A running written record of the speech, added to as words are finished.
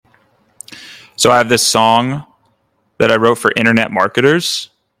So I have this song that I wrote for internet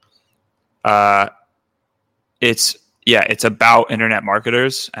marketers. It's about internet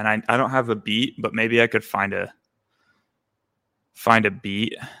marketers, and I don't have a beat, but maybe I could find a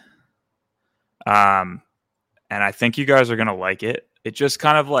beat. And I think you guys are gonna like it. It just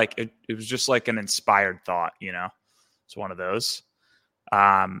kind of like it was just like an inspired thought, It's one of those.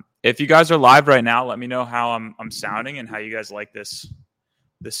 If you guys are live right now, let me know how I'm sounding and how you guys like this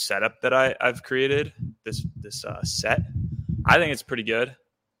setup that I've created. This set. I think it's pretty good.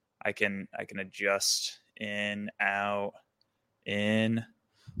 I can adjust in, out, in.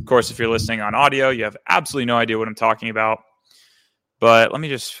 Of course, if you're listening on audio, you have absolutely no idea what I'm talking about. But let me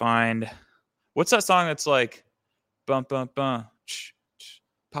just find, what's that song that's like bum bum bum,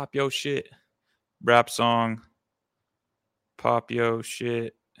 pop yo shit, rap song, pop yo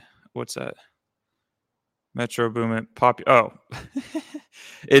shit. What's that? Metro Boomin, pop. Oh,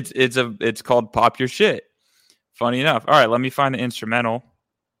 it's called Pop Your Shit. Funny enough. All right, let me find the instrumental,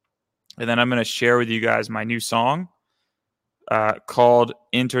 and then I'm gonna share with you guys my new song called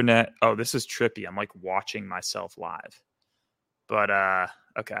Internet. Oh, this is trippy. I'm like watching myself live, but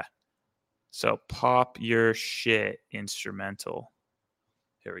okay. So Pop Your Shit instrumental.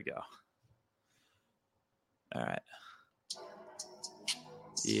 Here we go. All right.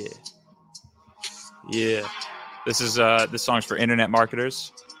 Yeah. This is this song's for internet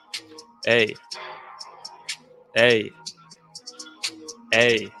marketers. Hey.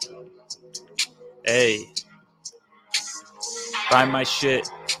 Buy my shit.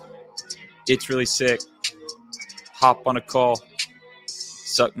 It's really sick. Hop on a call.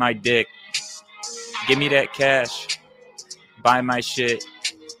 Suck my dick. Give me that cash. Buy my shit.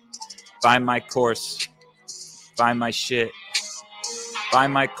 Buy my course. Buy my shit. Buy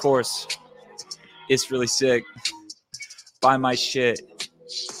my course. It's really sick. Buy my shit.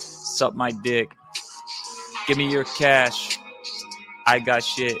 Suck my dick. Give me your cash. I got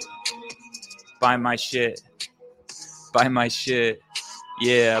shit. Buy my shit. Buy my shit.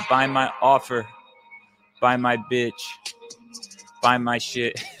 Yeah, buy my offer. Buy my bitch. Buy my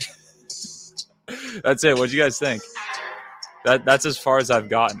shit. That's it. What do you guys think? That's as far as I've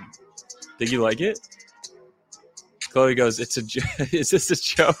gotten. Think you like it? Chloe goes, "It's a is this a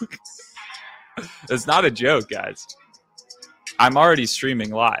joke?" It's not a joke, guys. I'm already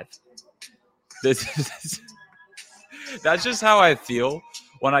streaming live. That's just how I feel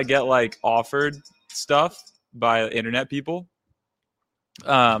when I get like offered stuff by internet people.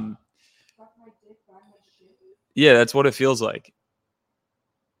 Yeah, that's what it feels like.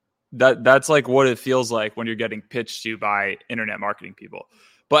 That's like what it feels like when you're getting pitched to by internet marketing people.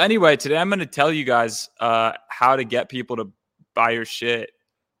 But anyway, today I'm going to tell you guys how to get people to buy your shit.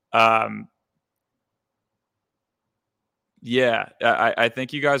 Yeah, I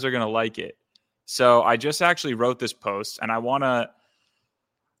think you guys are going to like it. So I just actually wrote this post, and I want to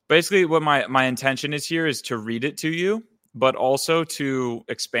basically what my intention is here is to read it to you, but also to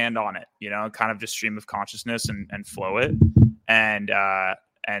expand on it, kind of just stream of consciousness and flow it. And let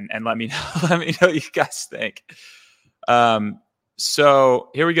me let me know what you guys think. So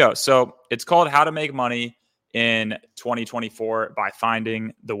here we go. So it's called How to Make Money in 2024 by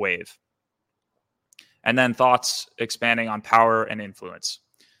Finding the Wave. And then thoughts expanding on power and influence.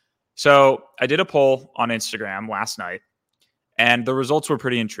 So I did a poll on Instagram last night, and the results were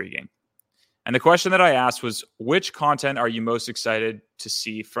pretty intriguing. And the question that I asked was, which content are you most excited to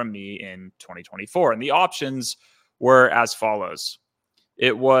see from me in 2024? And the options were as follows.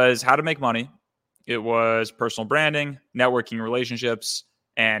 It was how to make money. It was personal branding, networking, relationships,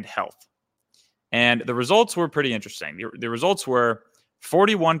 and health. And the results were pretty interesting. The results were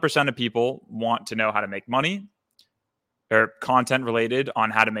 41% of people want to know how to make money, or content related on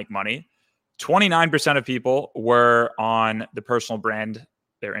how to make money. 29% of people were on the personal brand.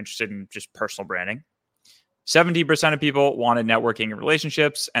 They're interested in just personal branding. 70% of people wanted networking and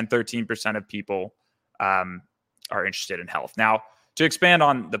relationships, and 13% of people are interested in health. Now, to expand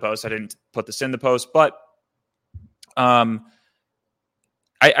on the post, I didn't put this in the post, but I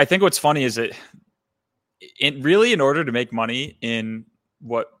think what's funny is that in order to make money in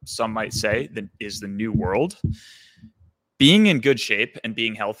what some might say that is the new world, being in good shape and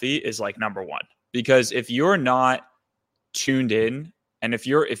being healthy is like number one. Because if you're not tuned in, and if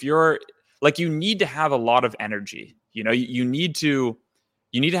you're like, you need to have a lot of energy, you need to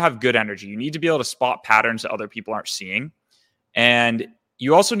have good energy. You need to be able to spot patterns that other people aren't seeing. And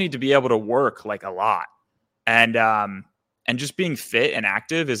you also need to be able to work like a lot. And just being fit and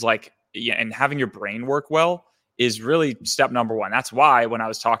active is like, and having your brain work well is really step number one. That's why when I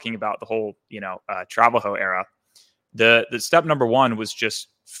was talking about the whole, Travajo era, the step number one was just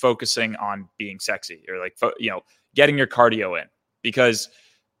focusing on being sexy or like, getting your cardio in, because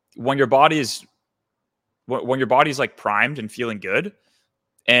when your body is like primed and feeling good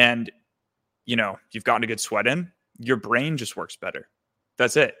and, you've gotten a good sweat in, your brain just works better.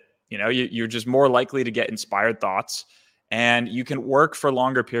 That's it. You're just more likely to get inspired thoughts and you can work for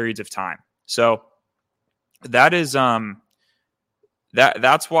longer periods of time. So that is,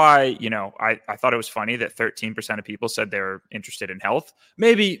 that's why, I thought it was funny that 13% of people said they were interested in health.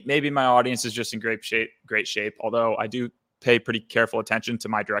 Maybe my audience is just in great shape. Although I do pay pretty careful attention to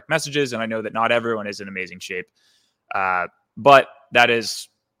my direct messages, and I know that not everyone is in amazing shape. But that is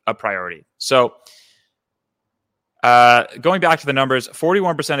a priority. So going back to the numbers,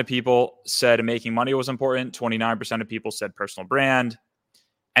 41% of people said making money was important. 29% of people said personal brand.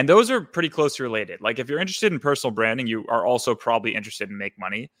 And those are pretty closely related. Like if you're interested in personal branding, you are also probably interested in make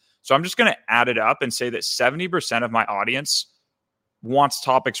money. So I'm just going to add it up and say that 70% of my audience wants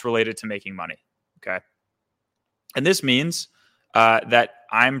topics related to making money. Okay. And this means that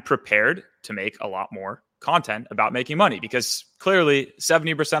I'm prepared to make a lot more content about making money, because clearly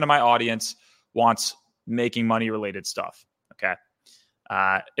 70% of my audience wants making money related stuff. Okay.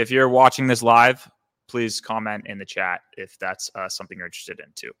 If you're watching this live, please comment in the chat if that's something you're interested in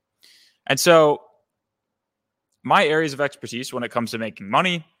too. And so my areas of expertise when it comes to making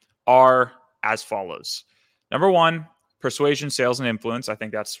money are as follows. Number one, persuasion, sales, and influence. I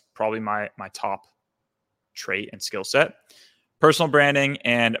think that's probably my top trait and skill set. Personal branding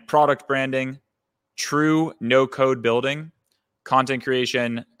and product branding, true no-code building, content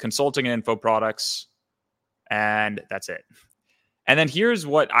creation, consulting and info products, and that's it. And then here's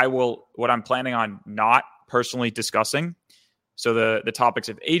what I'm planning on not personally discussing. So the topics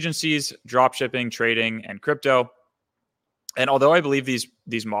of agencies, drop shipping, trading, and crypto. And although I believe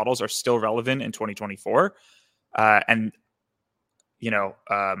these models are still relevant in 2024, I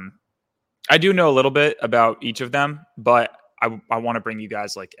do know a little bit about each of them, but I want to bring you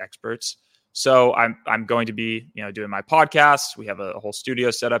guys like experts. So I'm going to be doing my podcast. We have a whole studio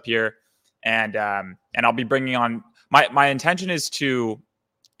set up here, and I'll be bringing on. My intention is to,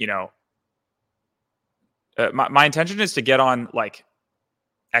 my intention is to get on like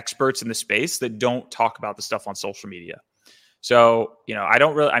experts in the space that don't talk about the stuff on social media. So,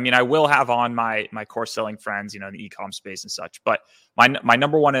 I will have on my course selling friends, in the e-com space and such, but my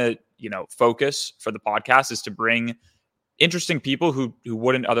number one, focus for the podcast is to bring interesting people who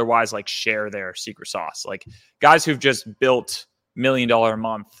wouldn't otherwise like share their secret sauce, like guys who've just built $1 million a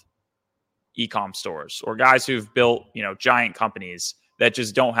month e-com stores, or guys who've built, giant companies that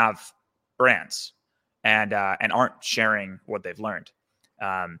just don't have brands and aren't sharing what they've learned.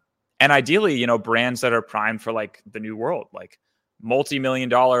 And ideally, brands that are primed for like the new world, like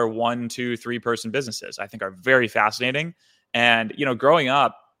multi-million-dollar 1, 2, 3 person businesses, I think are very fascinating. And, growing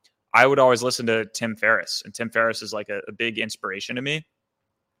up, I would always listen to Tim Ferriss, and Tim Ferriss is like a big inspiration to me.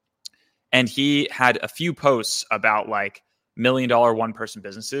 And he had a few posts about like $1 million 1 person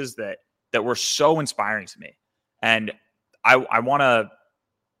businesses that were so inspiring to me. And I want to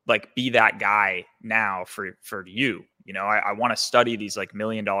like be that guy now for you. I want to study these like $1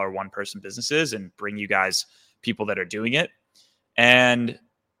 million 1 person businesses and bring you guys people that are doing it. And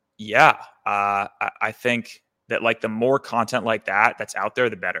I think that like the more content like that's out there,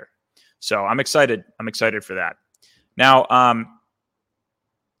 the better. So I'm excited. I'm excited for that. Now,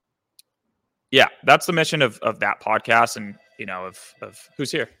 that's the mission of that podcast, and of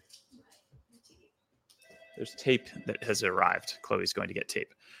who's here. There's tape that has arrived. Chloe's going to get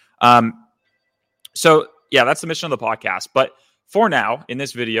tape. So that's the mission of the podcast. But for now, in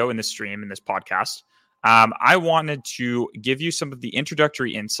this video, in this stream, in this podcast, I wanted to give you some of the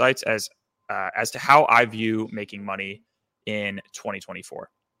introductory insights as to how I view making money in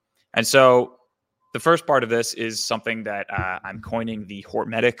 2024. And so the first part of this is something that I'm coining the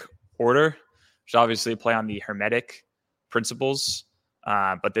Hormetic order, which obviously play on the Hermetic principles.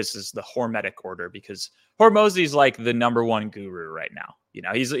 But this is the Hormetic order because Hormozi is like the number one guru right now.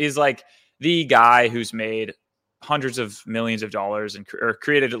 He's like the guy who's made hundreds of millions of dollars or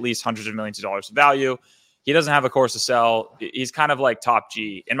created at least hundreds of millions of dollars of value. He doesn't have a course to sell. He's kind of like top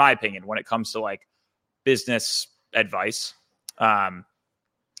G, in my opinion, when it comes to like business advice.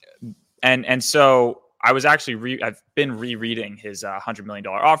 And so I was actually I've been rereading his $100 million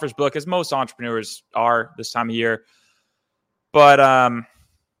offers book, as most entrepreneurs are this time of year. But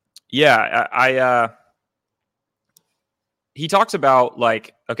he talks about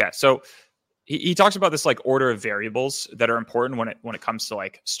like, so he talks about this like order of variables that are important when it comes to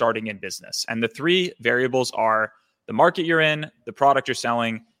like starting in business. And the 3 variables are the market you're in, the product you're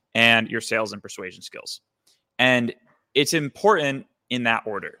selling, and your sales and persuasion skills. And it's important in that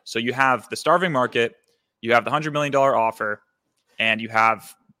order. So you have the starving market, you have the $100 million offer, and you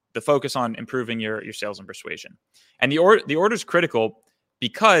have the focus on improving your sales and persuasion. And the order is critical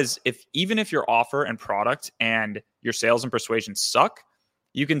because even if your offer and product and your sales and persuasion suck,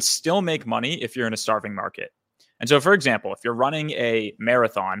 you can still make money if you're in a starving market. And so, for example, if you're running a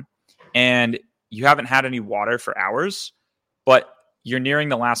marathon and you haven't had any water for hours, but you're nearing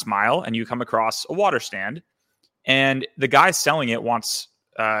the last mile and you come across a water stand and the guy selling it wants,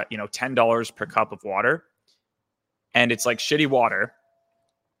 $10 per cup of water, and it's like shitty water,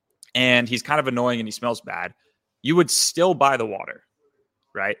 and he's kind of annoying and he smells bad, you would still buy the water,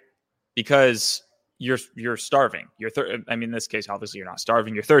 right? Because you're starving. In this case, obviously you're not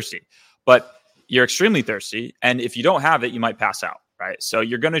starving, you're thirsty, but you're extremely thirsty. And if you don't have it, you might pass out, right? So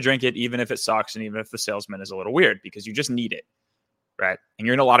you're going to drink it even if it sucks and even if the salesman is a little weird because you just need it, right? And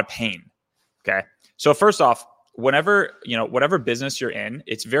you're in a lot of pain, okay? So first off, whatever business you're in,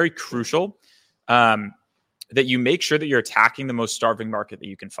 it's very crucial that you make sure that you're attacking the most starving market that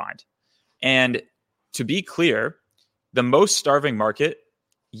you can find. And to be clear, the most starving market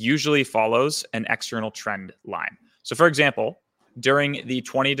usually follows an external trend line. So for example, during the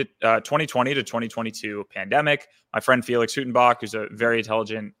 2020 to 2022 pandemic, my friend Felix Hutenbach, who's a very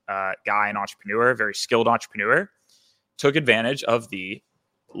intelligent guy and entrepreneur, very skilled entrepreneur, took advantage of the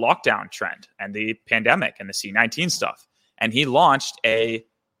lockdown trend and the pandemic and the C-19 stuff. And he launched a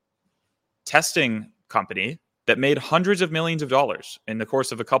testing company that made hundreds of millions of dollars in the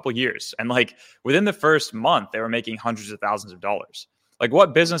course of a couple years. And like within the first month, they were making hundreds of thousands of dollars. Like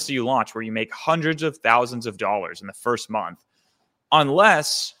what business do you launch where you make hundreds of thousands of dollars in the first month?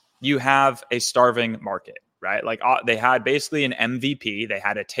 Unless you have a starving market, right? Like they had basically an MVP. They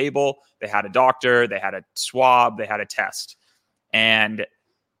had a table, they had a doctor, they had a swab, they had a test. And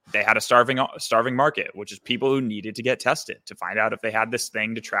they had a starving market, which is people who needed to get tested to find out if they had this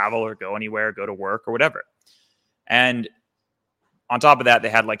thing to travel or go anywhere, go to work or whatever. And on top of that, they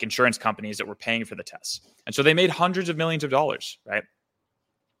had like insurance companies that were paying for the tests. And so they made hundreds of millions of dollars, right?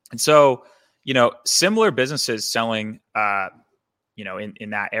 And so, similar businesses selling, in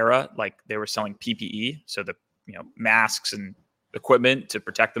that era, like they were selling PPE, so the, masks and equipment to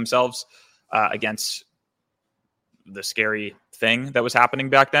protect themselves against the scary thing that was happening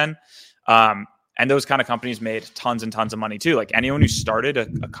back then. And those kind of companies made tons and tons of money too. Like anyone who started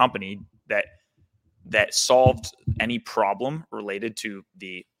a company that solved any problem related to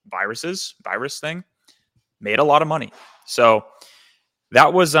the virus thing made a lot of money. So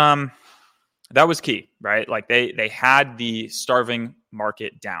that was key, right? Like they had the starving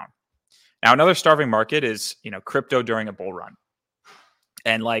market down. Now another starving market is, crypto during a bull run.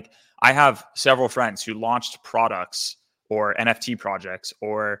 And like I have several friends who launched products or NFT projects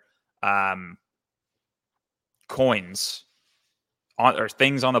or coins or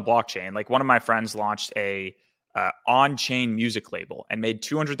things on the blockchain. Like one of my friends launched a on-chain music label and made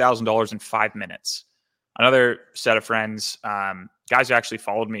 $200,000 in 5 minutes. Another set of friends, guys who actually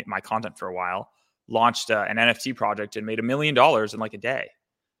followed my content for a while, launched an NFT project and made $1 million in like a day,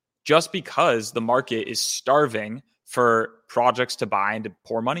 just because the market is starving for projects to buy and to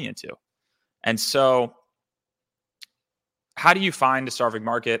pour money into. And so how do you find a starving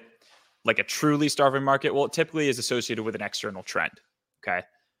market, like a truly starving market? Well, it typically is associated with an external trend. Okay.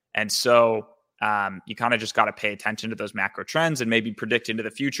 And so you kind of just got to pay attention to those macro trends and maybe predict into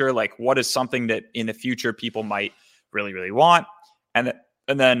the future, like what is something that in the future people might really, really want. And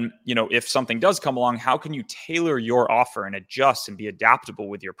then, if something does come along, how can you tailor your offer and adjust and be adaptable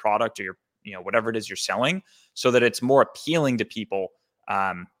with your product or your, whatever it is you're selling so that it's more appealing to people,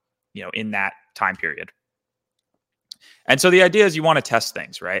 in that time period. And so the idea is you want to test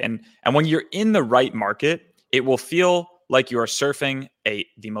things, right? And when you're in the right market, it will feel like you are surfing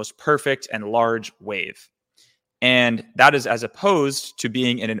the most perfect and large wave. And that is as opposed to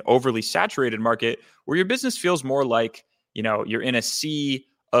being in an overly saturated market where your business feels more like, you're in a sea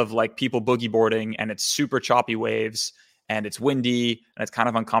of like people boogie boarding and it's super choppy waves and it's windy and it's kind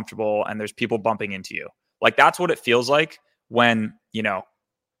of uncomfortable and there's people bumping into you. Like that's what it feels like when,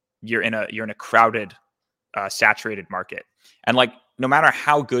 you're in a crowded, saturated market. And like, no matter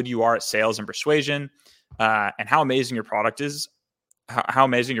how good you are at sales and persuasion, and how amazing your product is,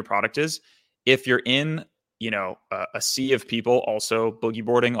 if you're in, a sea of people also boogie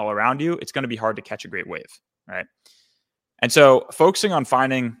boarding all around you, it's going to be hard to catch a great wave, right? And so focusing on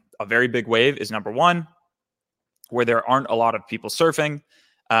finding a very big wave is number one, where there aren't a lot of people surfing.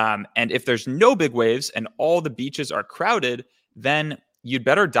 And if there's no big waves and all the beaches are crowded, then you'd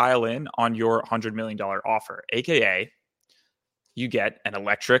better dial in on your $100 million offer, AKA you get an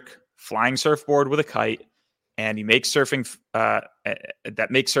electric flying surfboard with a kite and you make surfing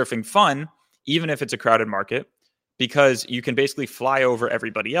that makes surfing fun, even if it's a crowded market, because you can basically fly over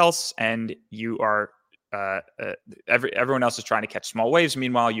everybody else, and you are everyone else is trying to catch small waves.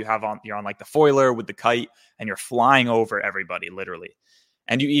 Meanwhile, you're on like the foiler with the kite, and you're flying over everybody literally,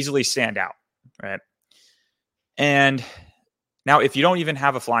 and you easily stand out, right? And now, if you don't even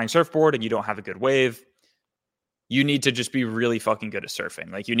have a flying surfboard and you don't have a good wave, you need to just be really fucking good at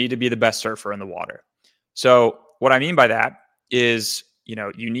surfing. Like, you need to be the best surfer in the water. So what I mean by that is,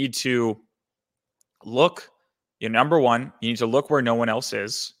 you need to look, number one, you need to look where no one else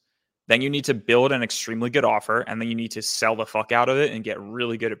is. Then you need to build an extremely good offer, and then you need to sell the fuck out of it and get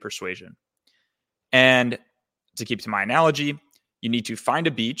really good at persuasion. And to keep to my analogy, you need to find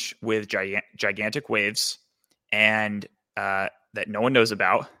a beach with gigantic waves and that no one knows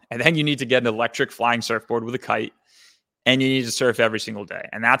about. And then you need to get an electric flying surfboard with a kite, and you need to surf every single day.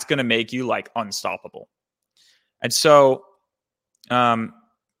 And that's going to make you like unstoppable. And so, to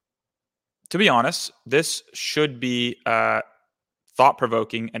be honest, this should be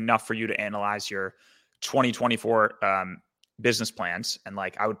thought-provoking enough for you to analyze your 2024 business plans. And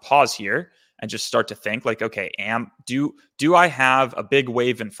like, I would pause here and just start to think like, okay, do I have a big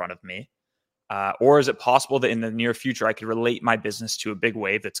wave in front of me? Or is it possible that in the near future, I could relate my business to a big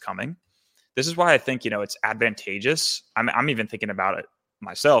wave that's coming? This is why I think, it's advantageous. I'm even thinking about it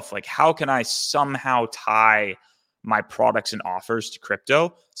myself. Like, how can I somehow tie my products and offers to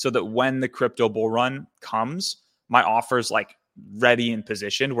crypto so that when the crypto bull run comes, my offer's like ready and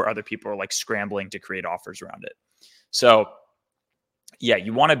positioned where other people are like scrambling to create offers around it. So yeah,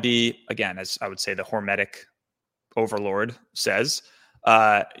 you want to be, again, as I would say, the Hormetic overlord says,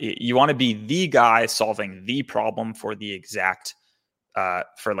 you want to be the guy solving the problem for the exact,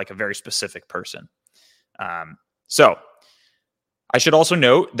 for like a very specific person. So I should also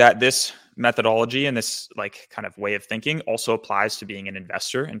note that this methodology and this like kind of way of thinking also applies to being an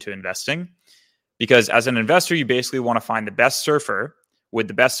investor and to investing, because as an investor, you basically want to find the best surfer with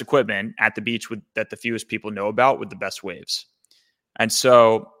the best equipment at the beach that the fewest people know about with the best waves. And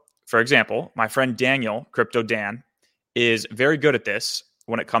so, for example, my friend Daniel, Crypto Dan, is very good at this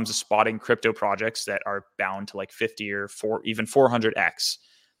when it comes to spotting crypto projects that are bound to like 50 or even 400x.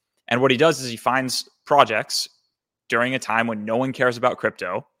 And what he does is he finds projects during a time when no one cares about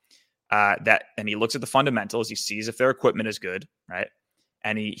crypto, and he looks at the fundamentals. He sees if their equipment is good, right?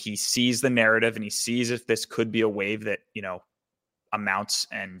 And he sees the narrative, and he sees if this could be a wave that, amounts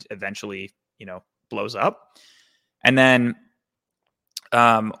and eventually, blows up. And then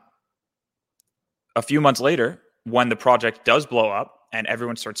a few months later, when the project does blow up and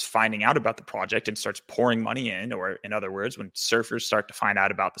everyone starts finding out about the project and starts pouring money in, or in other words, when surfers start to find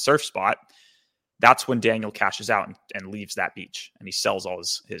out about the surf spot, that's when Daniel cashes out and leaves that beach, and he sells all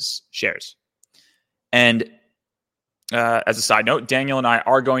his shares. And as a side note, Daniel and I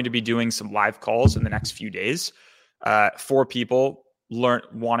are going to be doing some live calls in the next few days for people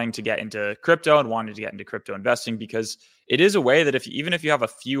wanting to get into crypto and wanting to get into crypto investing, because it is a way that even if you have a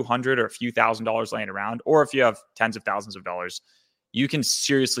few hundred or a few $1,000s laying around, or if you have tens of thousands of dollars, you can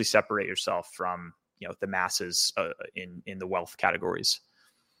seriously separate yourself from the masses in the wealth categories.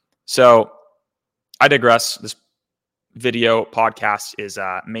 So I digress. This video podcast is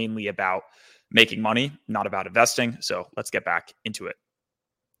mainly about making money, not about investing. So let's get back into it.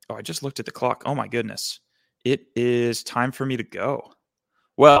 Oh, I just looked at the clock. Oh my goodness. It is time for me to go.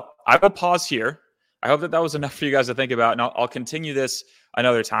 Well, I will pause here. I hope that was enough for you guys to think about, and I'll continue this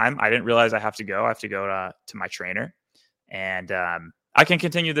another time. I didn't realize I have to go. I have to go to my trainer, and I can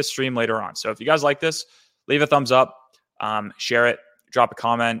continue this stream later on. So if you guys like this, leave a thumbs up, share it, drop a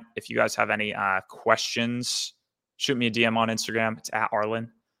comment. If you guys have any questions, shoot me a DM on Instagram. It's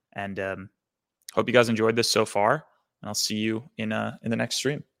 @Arlen, and hope you guys enjoyed this so far, and I'll see you in the next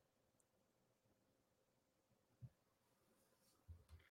stream.